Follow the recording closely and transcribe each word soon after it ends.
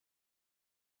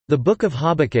The Book of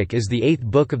Habakkuk is the eighth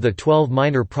book of the 12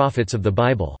 minor prophets of the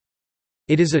Bible.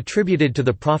 It is attributed to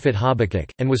the prophet Habakkuk,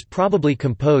 and was probably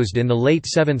composed in the late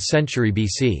 7th century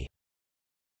BC.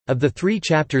 Of the 3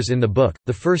 chapters in the book,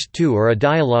 the first 2 are a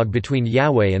dialogue between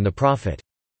Yahweh and the prophet.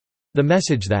 The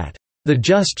message that, "the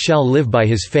just shall live by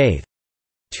his faith,"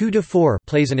 2–4,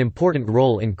 plays an important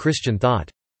role in Christian thought.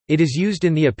 It is used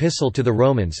in the Epistle to the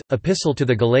Romans, Epistle to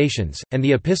the Galatians, and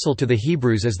the Epistle to the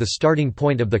Hebrews as the starting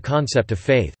point of the concept of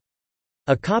faith.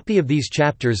 A copy of these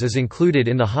chapters is included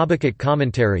in the Habakkuk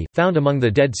commentary, found among the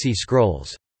Dead Sea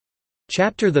Scrolls.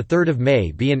 Chapter 3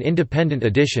 may be an independent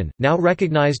edition, now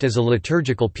recognized as a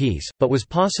liturgical piece, but was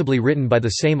possibly written by the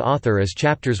same author as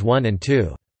chapters 1 and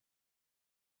 2.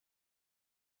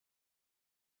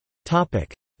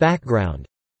 Background.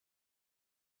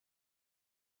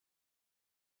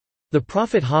 The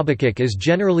prophet Habakkuk is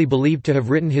generally believed to have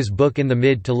written his book in the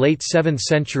mid to late 7th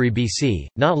century BC,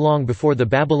 not long before the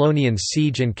Babylonians'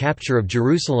 siege and capture of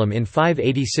Jerusalem in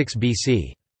 586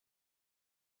 BC.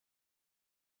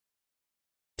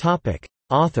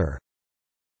 Author.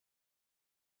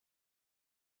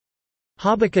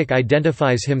 Habakkuk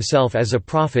identifies himself as a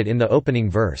prophet in the opening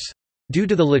verse. Due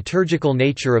to the liturgical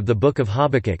nature of the Book of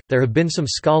Habakkuk, there have been some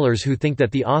scholars who think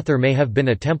that the author may have been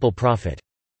a temple prophet.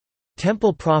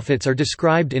 Temple prophets are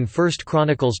described in 1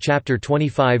 Chronicles chapter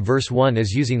 25 verse 1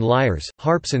 as using lyres,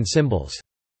 harps and cymbals.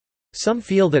 Some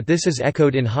feel that this is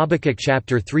echoed in Habakkuk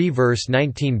chapter 3 verse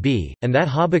 19b, and that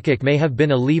Habakkuk may have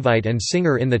been a Levite and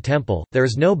singer in the temple. There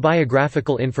is no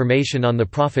biographical information on the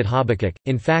prophet Habakkuk,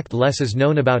 in fact less is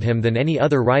known about him than any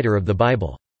other writer of the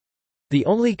Bible. The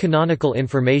only canonical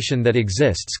information that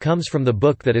exists comes from the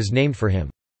book that is named for him.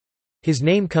 His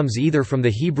name comes either from the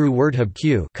Hebrew word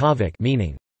habku,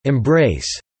 meaning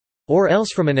embrace, or else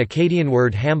from an Akkadian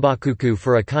word hambakkuku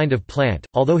for a kind of plant.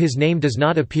 Although his name does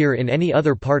not appear in any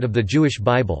other part of the Jewish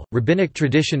Bible, rabbinic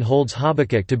tradition holds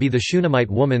Habakkuk to be the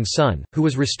Shunammite woman's son, who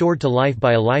was restored to life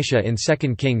by Elisha in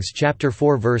 2 Kings chapter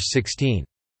 4 verse 16.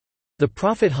 The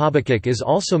prophet Habakkuk is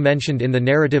also mentioned in the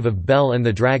narrative of Bel and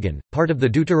the Dragon, part of the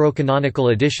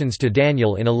deuterocanonical additions to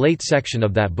Daniel in a late section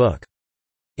of that book.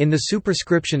 In the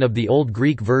superscription of the Old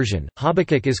Greek version,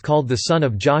 Habakkuk is called the son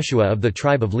of Joshua of the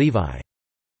tribe of Levi.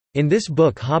 In this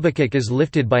book Habakkuk is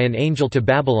lifted by an angel to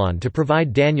Babylon to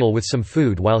provide Daniel with some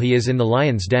food while he is in the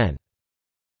lion's den.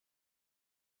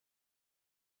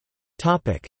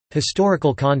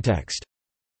 Historical context.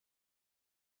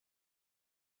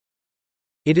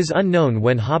 It is unknown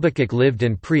when Habakkuk lived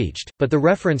and preached, but the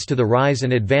reference to the rise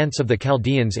and advance of the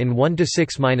Chaldeans in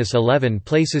 1–6–11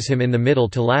 places him in the middle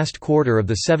to last quarter of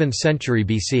the 7th century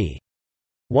BC.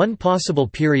 One possible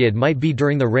period might be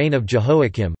during the reign of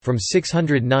Jehoiakim, from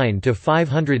 609 to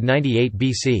 598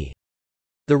 BC.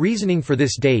 The reasoning for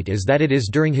this date is that it is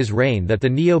during his reign that the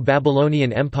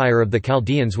Neo-Babylonian Empire of the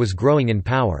Chaldeans was growing in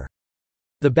power.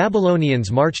 The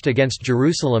Babylonians marched against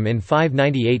Jerusalem in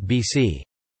 598 BC.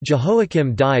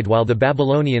 Jehoiakim died while the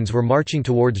Babylonians were marching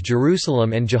towards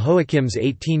Jerusalem, and Jehoiakim's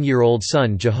 18-year-old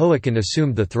son Jehoiakim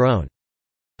assumed the throne.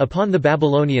 Upon the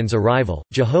Babylonians' arrival,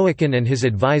 Jehoiakim and his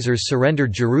advisors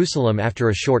surrendered Jerusalem after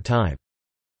a short time.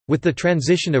 With the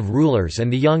transition of rulers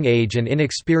and the young age and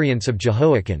inexperience of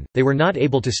Jehoiakim, they were not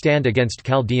able to stand against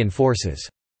Chaldean forces.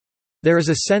 There is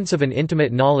a sense of an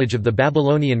intimate knowledge of the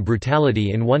Babylonian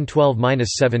brutality in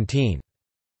 112–17.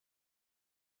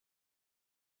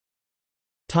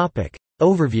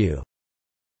 Overview.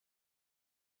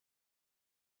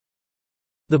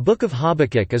 The Book of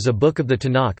Habakkuk is a book of the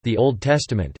Tanakh, the Old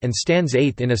Testament, and stands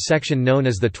eighth in a section known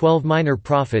as the 12 Minor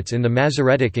Prophets in the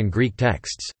Masoretic and Greek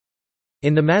texts.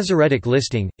 In the Masoretic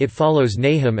listing, it follows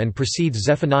Nahum and precedes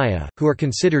Zephaniah, who are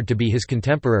considered to be his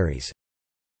contemporaries.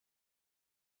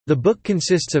 The book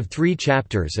consists of 3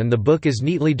 chapters, and the book is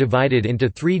neatly divided into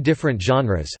 3 different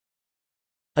genres: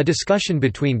 a discussion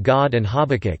between God and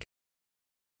Habakkuk,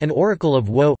 an oracle of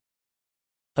woe,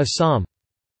 a psalm.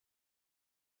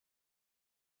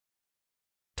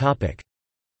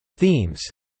 Themes.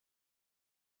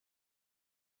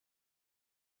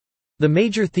 The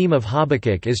major theme of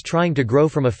Habakkuk is trying to grow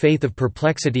from a faith of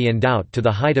perplexity and doubt to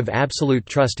the height of absolute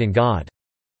trust in God.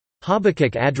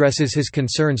 Habakkuk addresses his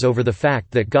concerns over the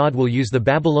fact that God will use the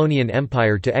Babylonian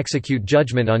Empire to execute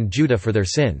judgment on Judah for their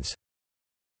sins.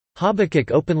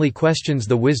 Habakkuk openly questions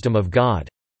the wisdom of God.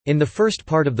 In the first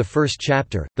part of the first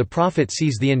chapter, the prophet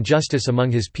sees the injustice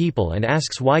among his people and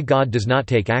asks why God does not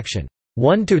take action.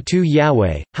 1–2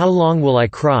 Yahweh, how long will I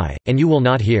cry, and you will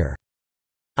not hear?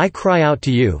 I cry out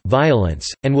to you, violence,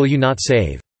 and will you not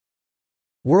save?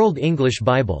 World English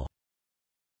Bible.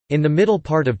 In the middle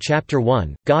part of chapter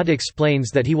 1, God explains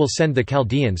that he will send the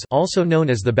Chaldeans, also known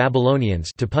as the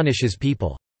Babylonians, to punish his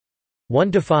people.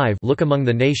 1–5 Look among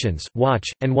the nations, watch,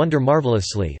 and wonder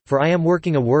marvelously, for I am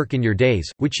working a work in your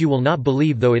days, which you will not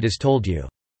believe though it is told you.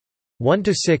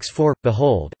 1–6 For,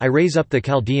 behold, I raise up the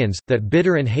Chaldeans, that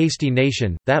bitter and hasty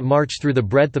nation, that march through the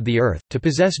breadth of the earth, to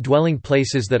possess dwelling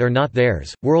places that are not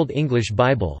theirs. World English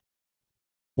Bible.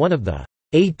 One of the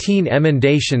 18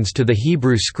 emendations to the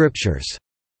Hebrew Scriptures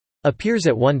appears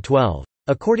at 112.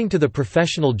 According to the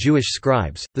professional Jewish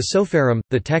scribes, the Sopharim,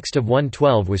 the text of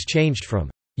 112 was changed from,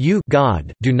 "You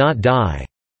God, do not die,"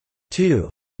 to,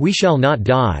 "We shall not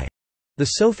die."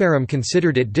 The Sopharim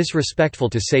considered it disrespectful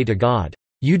to say to God,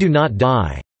 "You do not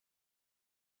die."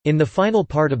 In the final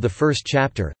part of the first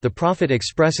chapter, the prophet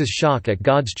expresses shock at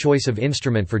God's choice of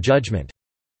instrument for judgment.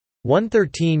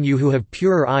 113 You who have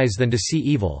purer eyes than to see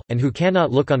evil, and who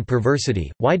cannot look on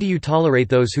perversity, why do you tolerate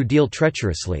those who deal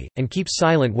treacherously, and keep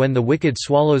silent when the wicked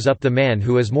swallows up the man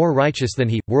who is more righteous than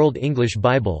he? World English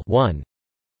Bible 1.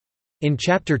 In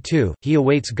chapter 2, he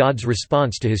awaits God's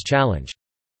response to his challenge.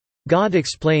 God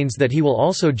explains that he will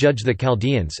also judge the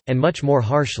Chaldeans, and much more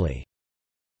harshly.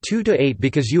 2–8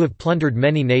 Because you have plundered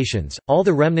many nations, all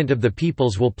the remnant of the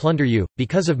peoples will plunder you,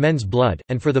 because of men's blood,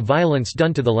 and for the violence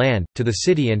done to the land, to the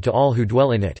city and to all who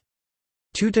dwell in it.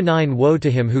 2–9 Woe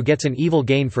to him who gets an evil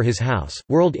gain for his house.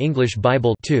 World English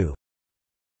Bible 2.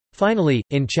 Finally,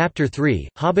 in chapter 3,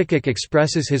 Habakkuk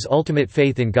expresses his ultimate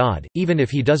faith in God, even if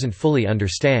he doesn't fully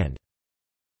understand.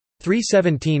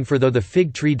 3:17 For though the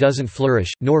fig tree doesn't flourish,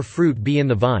 nor fruit be in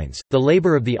the vines, the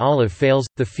labor of the olive fails,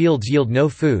 the fields yield no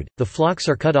food, the flocks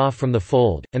are cut off from the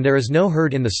fold, and there is no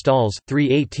herd in the stalls.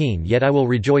 3:18 Yet I will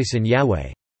rejoice in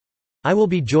Yahweh. I will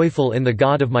be joyful in the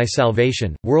God of my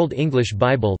salvation. World English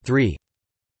Bible 3.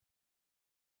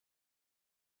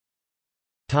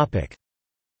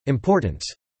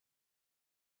 Importance.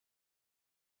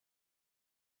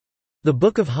 The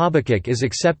Book of Habakkuk is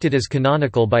accepted as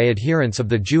canonical by adherents of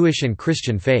the Jewish and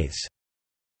Christian faiths.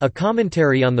 A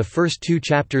commentary on the first 2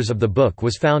 chapters of the book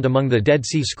was found among the Dead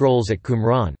Sea Scrolls at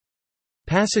Qumran.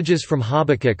 Passages from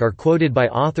Habakkuk are quoted by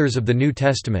authors of the New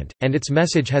Testament, and its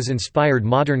message has inspired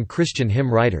modern Christian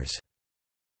hymn writers.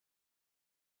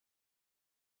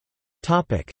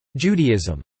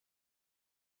 Judaism.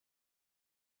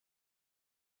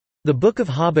 The Book of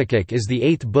Habakkuk is the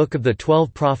 8th book of the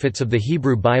 12 prophets of the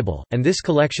Hebrew Bible, and this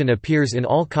collection appears in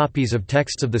all copies of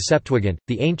texts of the Septuagint,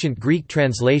 the ancient Greek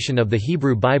translation of the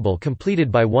Hebrew Bible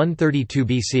completed by 132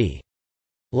 BC.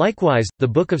 Likewise, the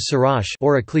Book of Sirach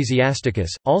or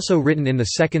Ecclesiasticus, also written in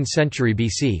the 2nd century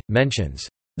BC, mentions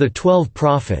the 12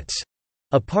 prophets.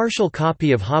 A partial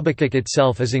copy of Habakkuk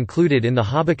itself is included in the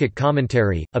Habakkuk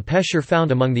Commentary, a pesher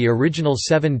found among the original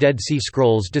 7 Dead Sea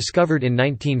Scrolls discovered in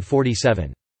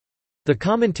 1947. The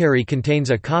commentary contains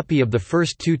a copy of the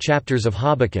first 2 chapters of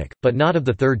Habakkuk, but not of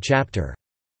the 3rd chapter.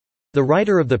 The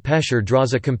writer of the pesher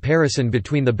draws a comparison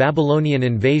between the Babylonian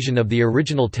invasion of the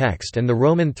original text and the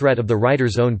Roman threat of the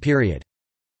writer's own period.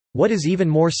 What is even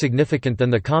more significant than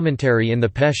the commentary in the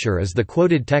pesher is the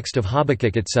quoted text of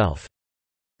Habakkuk itself.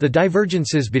 The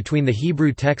divergences between the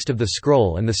Hebrew text of the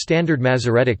scroll and the Standard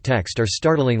Masoretic text are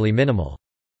startlingly minimal.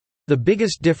 The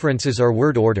biggest differences are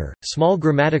word order, small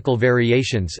grammatical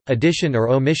variations, addition or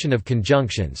omission of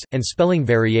conjunctions, and spelling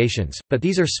variations, but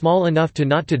these are small enough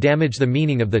not to damage the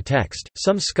meaning of the text.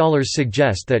 Some scholars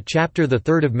suggest that chapter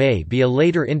 3 may be a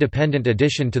later independent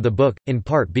addition to the book, in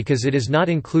part because it is not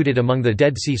included among the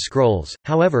Dead Sea Scrolls.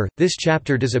 However, this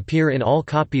chapter does appear in all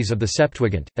copies of the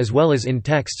Septuagint, as well as in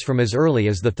texts from as early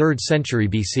as the 3rd century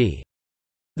BC.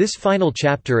 This final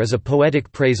chapter is a poetic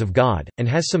praise of God, and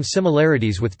has some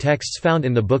similarities with texts found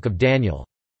in the Book of Daniel.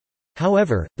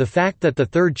 However, the fact that the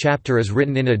 3rd chapter is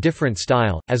written in a different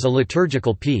style, as a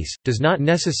liturgical piece, does not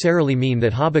necessarily mean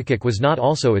that Habakkuk was not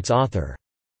also its author.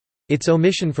 Its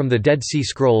omission from the Dead Sea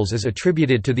Scrolls is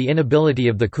attributed to the inability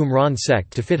of the Qumran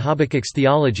sect to fit Habakkuk's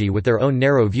theology with their own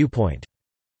narrow viewpoint.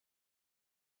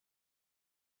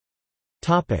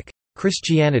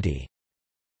 Christianity.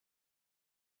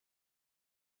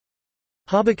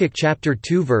 Habakkuk chapter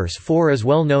 2 verse 4 is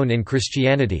well known in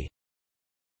Christianity.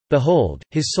 Behold,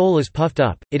 his soul is puffed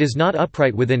up, it is not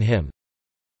upright within him.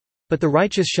 But the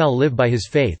righteous shall live by his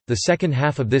faith. The second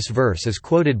half of this verse is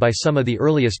quoted by some of the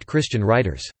earliest Christian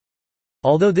writers.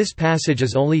 Although this passage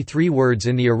is only 3 words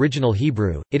in the original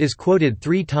Hebrew, it is quoted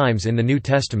 3 times in the New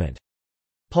Testament.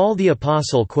 Paul the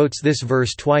Apostle quotes this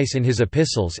verse twice in his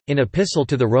epistles, in Epistle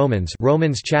to the Romans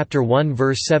Romans chapter 1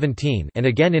 verse 17 and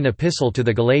again in Epistle to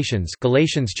the Galatians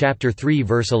Galatians chapter 3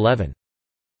 verse 11.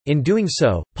 In doing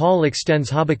so, Paul extends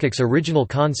Habakkuk's original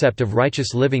concept of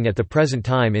righteous living at the present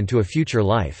time into a future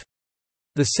life.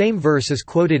 The same verse is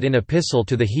quoted in Epistle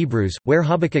to the Hebrews, where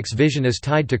Habakkuk's vision is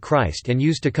tied to Christ and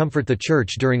used to comfort the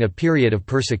Church during a period of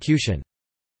persecution.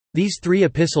 These three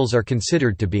epistles are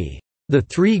considered to be the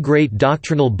three great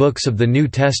doctrinal books of the New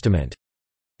Testament,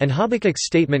 and Habakkuk's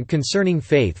statement concerning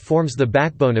faith forms the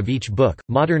backbone of each book.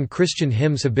 Modern Christian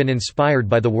hymns have been inspired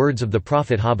by the words of the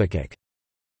prophet Habakkuk.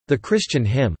 The Christian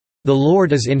hymn, "The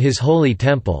Lord is in His Holy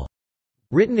Temple,"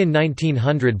 written in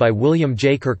 1900 by William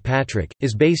J. Kirkpatrick,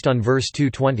 is based on verse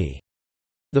 220.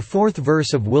 The fourth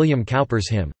verse of William Cowper's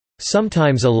hymn,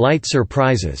 "Sometimes a Light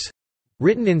Surprises,"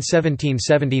 written in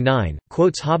 1779,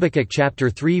 quotes Habakkuk chapter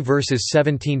 3 verses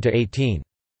 17 to 18.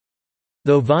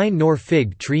 Though vine nor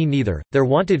fig tree neither, their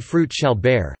wanted fruit shall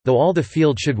bear, though all the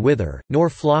field should wither, nor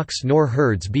flocks nor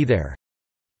herds be there.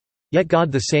 Yet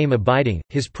God the same abiding,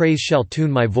 His praise shall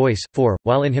tune my voice, for,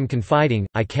 while in Him confiding,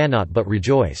 I cannot but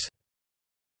rejoice.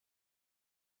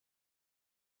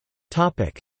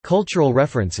 Cultural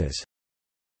references.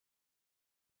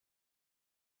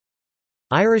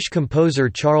 Irish composer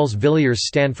Charles Villiers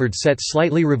Stanford set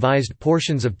slightly revised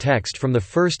portions of text from the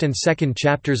first and second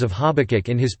chapters of Habakkuk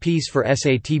in his piece for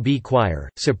SATB choir,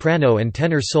 soprano and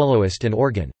tenor soloist and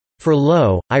organ, "For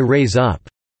Lo, I Raise Up."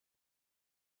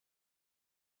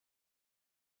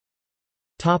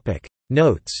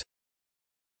 Notes.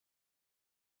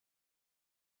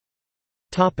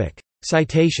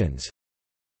 Citations.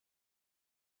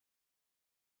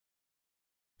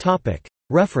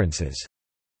 References.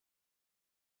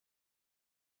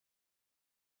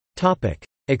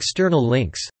 External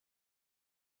links.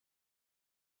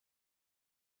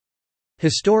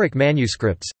 Historic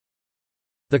manuscripts.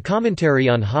 The Commentary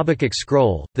on Habakkuk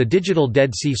Scroll, the Digital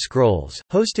Dead Sea Scrolls,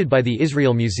 hosted by the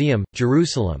Israel Museum,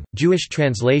 Jerusalem, Jewish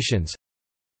translations.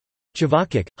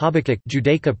 Chavakuk, Habakkuk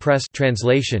Judaica Press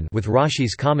translation with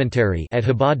Rashi's commentary at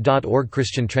Chabad.org.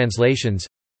 Christian translations.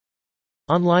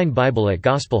 Online Bible at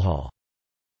gospelhall.org.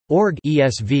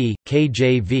 ESV,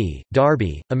 KJV,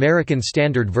 Darby, American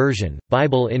Standard Version,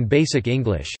 Bible in Basic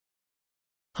English.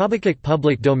 Habakkuk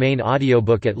public domain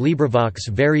audiobook at LibriVox.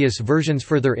 Various versions.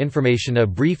 Further information. A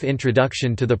brief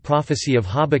introduction to the prophecy of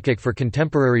Habakkuk for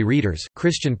contemporary readers,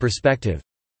 Christian perspective.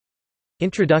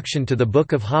 Introduction to the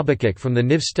Book of Habakkuk from the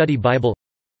NIV Study Bible.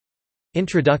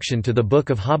 Introduction to the Book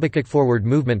of Habakkuk. Forward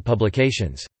Movement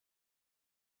Publications.